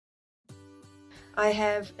I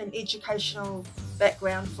have an educational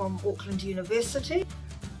background from Auckland University.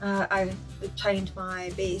 I obtained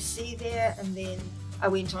my BSc there, and then I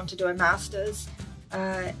went on to do a master's,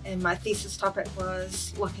 and my thesis topic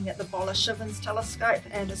was looking at the Boller-Chivens telescope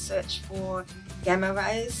and a search for gamma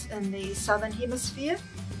rays in the southern hemisphere.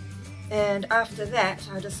 And after that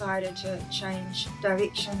I decided to change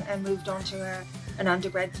direction and moved on to an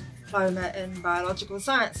undergrad diploma in biological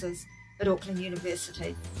sciences at Auckland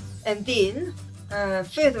University. And then,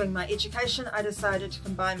 furthering my education, I decided to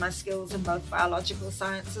combine my skills in both biological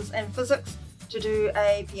sciences and physics to do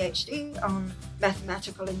a PhD on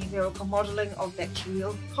mathematical and numerical modelling of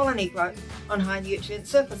bacterial colony growth on high nutrient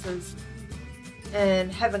surfaces.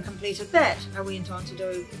 And having completed that, I went on to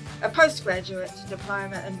do a postgraduate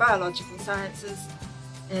diploma in biological sciences,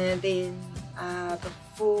 and then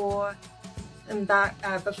before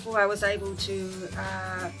I was able to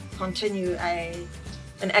continue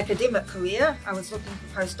an academic career, I was looking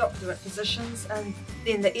for postdoctorate positions, and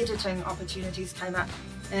then the editing opportunities came up,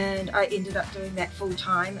 and I ended up doing that full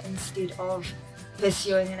time instead of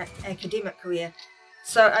pursuing an academic career.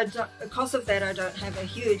 So because of that, I don't have a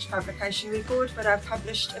huge publication record, but I've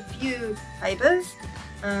published a few papers,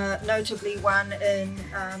 notably one in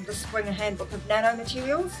the Springer Handbook of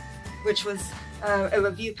Nanomaterials, which was a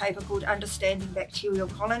review paper called Understanding Bacterial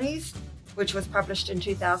Colonies, which was published in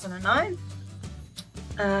 2009.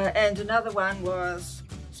 And another one was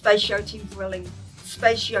spatiotemporal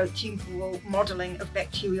modelling of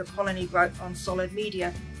bacterial colony growth on solid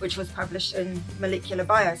media, which was published in Molecular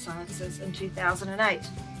Biosciences in 2008.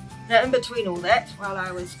 Now, in between all that, while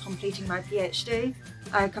I was completing my PhD,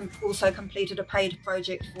 I also completed a paid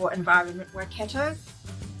project for Environment Waikato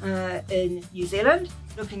in New Zealand,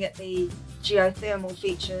 looking at the geothermal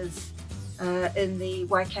features in the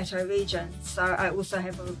Waikato region. So I also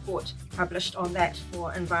have a report published on that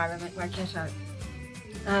for Environment Waikato.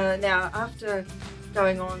 Now, after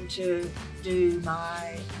going on to do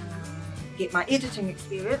get my editing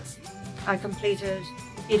experience, I completed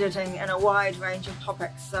editing in a wide range of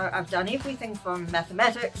topics. So I've done everything from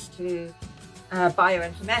mathematics to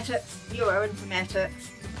bioinformatics,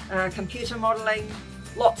 neuroinformatics, computer modelling,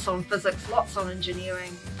 lots on physics, lots on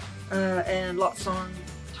engineering, and lots on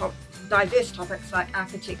diverse topics like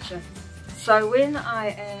architecture. So when I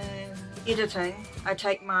am editing, I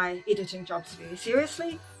take my editing jobs very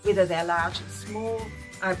seriously, whether they're large or small.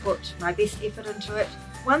 I put my best effort into it.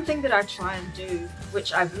 One thing that I try and do,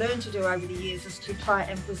 which I've learned to do over the years, is to try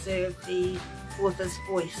and preserve the author's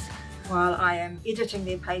voice while I am editing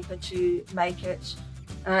their paper to make it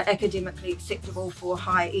academically acceptable for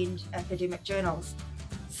high-end academic journals.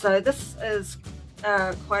 So this is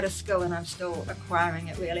quite a skill, and I'm still acquiring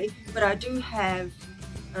it really. But I do have,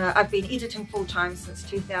 I've been editing full-time since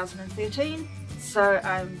 2013, so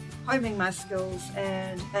I'm honing my skills,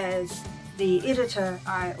 and as the editor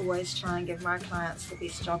I always try and give my clients the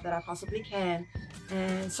best job that I possibly can.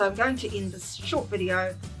 And so I'm going to end this short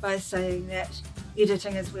video by saying that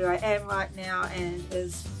editing is where I am right now and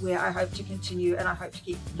is where I hope to continue, and I hope to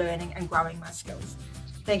keep learning and growing my skills.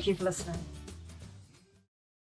 Thank you for listening.